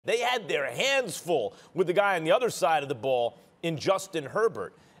They had their hands full with the guy on the other side of the ball in Justin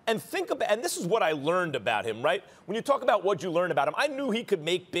Herbert. And and this is what I learned about him, right? When you talk about what you learned about him, I knew he could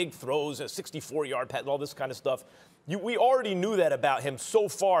make big throws, a 64-yard pass, all this kind of stuff. We already knew that about him so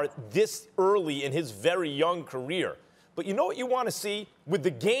far this early in his very young career. But you know what you want to see? With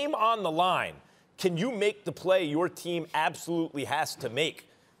the game on the line, can you make the play your team absolutely has to make?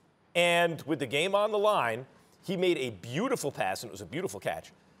 And with the game on the line, he made a beautiful pass, and it was a beautiful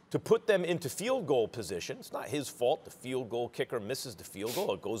catch, to put them into field goal position. It's not his fault. The field goal kicker misses the field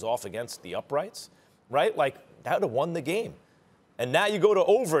goal. It goes off against the uprights, right? Like, that would have won the game. And now you go to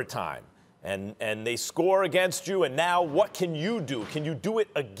overtime, and they score against you, and now what can you do? Can you do it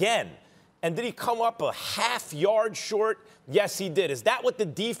again? And did he come up a half yard short? Yes, he did. Is that what the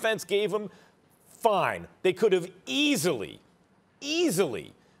defense gave him? Fine. They could have easily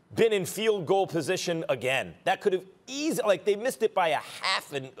been in field goal position again. That could have easily, like, they missed it by a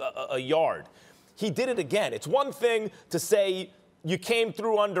half a yard. He did it again. It's one thing to say you came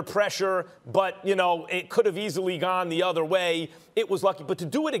through under pressure, but, you know, it could have easily gone the other way. It was lucky. But to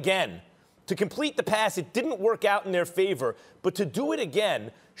do it again, to complete the pass, it didn't work out in their favor. But to do it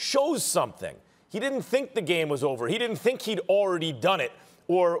again shows something. He didn't think the game was over. He didn't think he'd already done it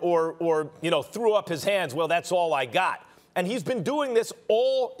or you know, threw up his hands. Well, that's all I got. And he's been doing this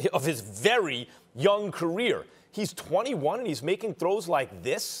all of his very young career. He's 21 and he's making throws like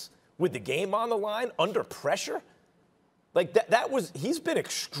this with the game on the line under pressure. Like he's been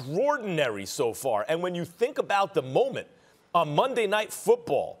extraordinary so far. And when you think about the moment on Monday Night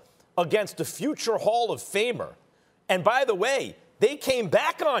Football against a future Hall of Famer, and by the way, they came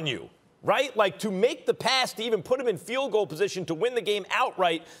back on you, right? Like, to make the pass to even put him in field goal position to win the game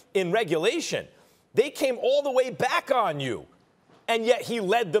outright in regulation. They came all the way back on you, and yet he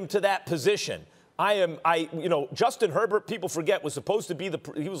led them to that position. You know, Justin Herbert, people forget, was supposed to be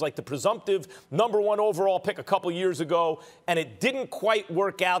he was like the presumptive #1 overall pick a couple years ago, and it didn't quite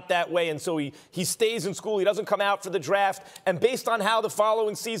work out that way, and so he stays in school. He doesn't come out for the draft, and based on how the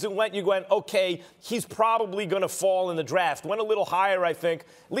following season went, you went, okay, he's probably going to fall in the draft. Went a little higher, I think,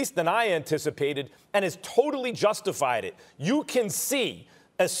 at least than I anticipated, and has totally justified it. You can see,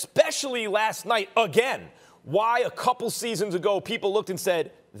 especially last night, again, why a couple seasons ago people looked and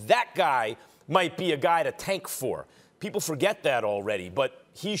said, that guy might be a guy to tank for. People forget that already, but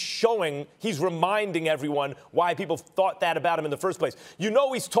he's reminding everyone why people thought that about him in the first place. You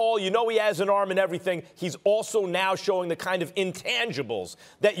know he's tall, you know he has an arm and everything. He's also now showing the kind of intangibles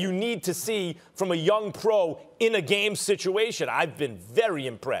that you need to see from a young pro in a game situation. I've been very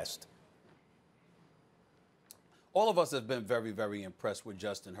impressed. All of us have been very, very impressed with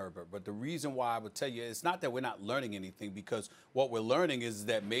Justin Herbert. But the reason why I would tell you, it's not that we're not learning anything, because what we're learning is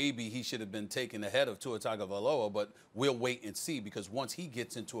that maybe he should have been taken ahead of Tua Tagovailoa, but we'll wait and see, because once he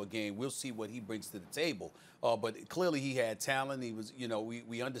gets into a game, we'll see what he brings to the table. But clearly he had talent. He was, you know,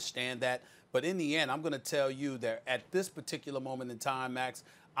 we understand that. But in the end, I'm going to tell you that at this particular moment in time, Max,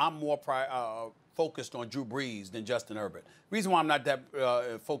 I'm more focused on Drew Brees than Justin Herbert. The reason why I'm not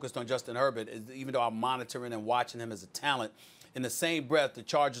that focused on Justin Herbert is, even though I'm monitoring and watching him as a talent, in the same breath, the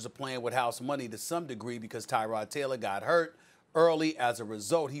Chargers are playing with house money to some degree because Tyrod Taylor got hurt early. As a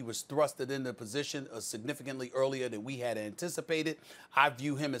result, he was thrusted into position significantly earlier than we had anticipated. I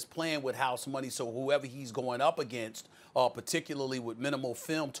view him as playing with house money, so whoever he's going up against, particularly with minimal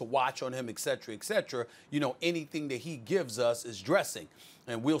film to watch on him, et cetera, you know, anything that he gives us is dressing.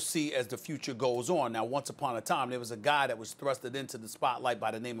 And we'll see as the future goes on. Now, once upon a time, there was a guy that was thrusted into the spotlight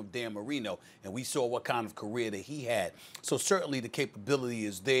by the name of Dan Marino, and we saw what kind of career that he had. So certainly the capability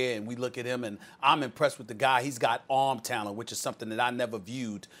is there, and we look at him, and I'm impressed with the guy. He's got arm talent, which is something that I never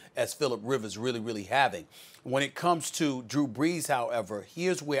viewed as Phillip Rivers really having. When it comes to Drew Brees, however,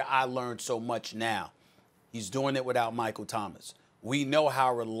 here's where I learned so much now. He's doing it without Michael Thomas. We know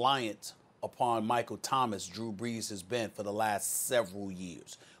how reliant upon Michael Thomas Drew Brees has been for the last several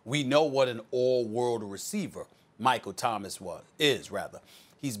years. We know what an all-world receiver Michael Thomas is.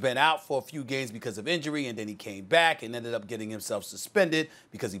 He's been out for a few games because of injury, and then he came back and ended up getting himself suspended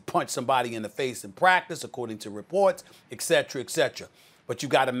because he punched somebody in the face in practice, according to reports, et cetera. But you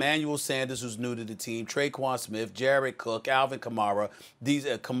got Emmanuel Sanders, who's new to the team, Traquan Smith, Jared Cook, Alvin Kamara.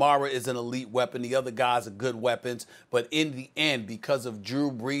 Kamara is an elite weapon. The other guys are good weapons. But in the end, because of Drew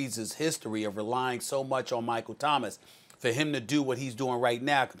Brees' history of relying so much on Michael Thomas, for him to do what he's doing right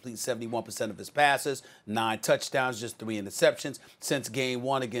now, complete 71% of his passes, 9 touchdowns, just 3 interceptions. Since game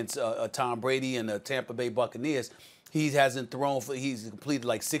 1 against Tom Brady and the Tampa Bay Buccaneers, he hasn't thrown for, he's completed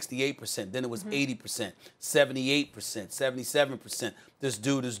like 68%. Then it was 80%, 78%, 77%. This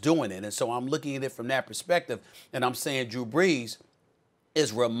dude is doing it. And so I'm looking at it from that perspective, and I'm saying Drew Brees,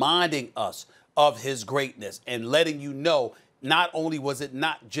 is reminding us of his greatness and letting you know not only was it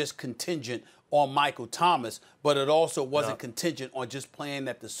not just contingent on Michael Thomas, but it also wasn't contingent on just playing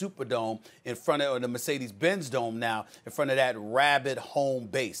at the Superdome in front of, or the Mercedes-Benz Dome now, in front of that rabid home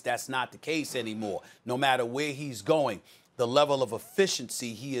base. That's not the case anymore. No matter where he's going, the level of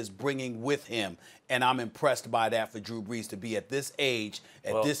efficiency he is bringing with him, and I'm impressed by that for Drew Brees to be at this age,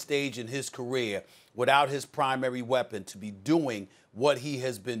 at this stage in his career, without his primary weapon, to be doing what he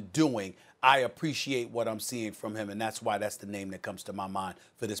has been doing. I appreciate what I'm seeing from him, and that's why that's the name that comes to my mind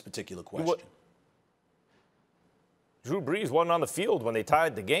for this particular question. Drew Brees wasn't on the field when they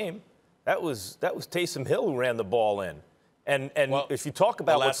tied the game. That was Taysom Hill who ran the ball in. And if you talk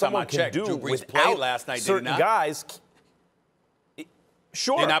about what someone can do without last night, certain guys,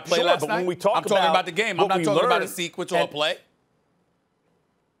 sure, did not play last but night? when we talk I'm talking about the game. I'm not talking about a sequence or a play.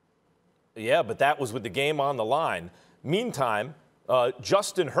 Yeah, but that was with the game on the line. Meantime,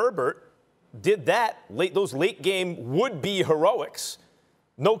 Justin Herbert did that, those late game would-be heroics.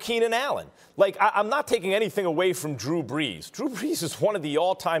 No Keenan Allen. Like, I'm not taking anything away from Drew Brees. Drew Brees is one of the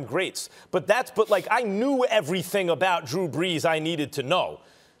all-time greats. But like, I knew everything about Drew Brees I needed to know.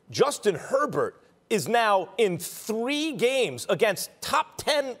 Justin Herbert is now in 3 games against top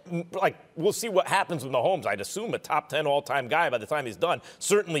 10, like, we'll see what happens with Mahomes. I'd assume a top 10 all-time guy by the time he's done.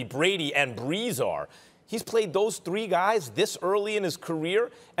 Certainly Brady and Brees are. He's played those 3 guys this early in his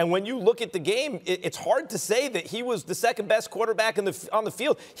career, and when you look at the game, it's hard to say that he was the second-best quarterback on the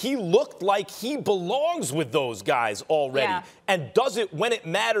field. He looked like he belongs with those guys already and does it when it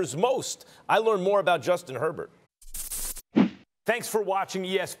matters most. I learned more about Justin Herbert. Thanks for watching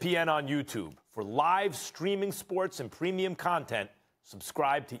ESPN on YouTube. For live streaming sports and premium content,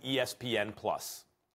 subscribe to ESPN+.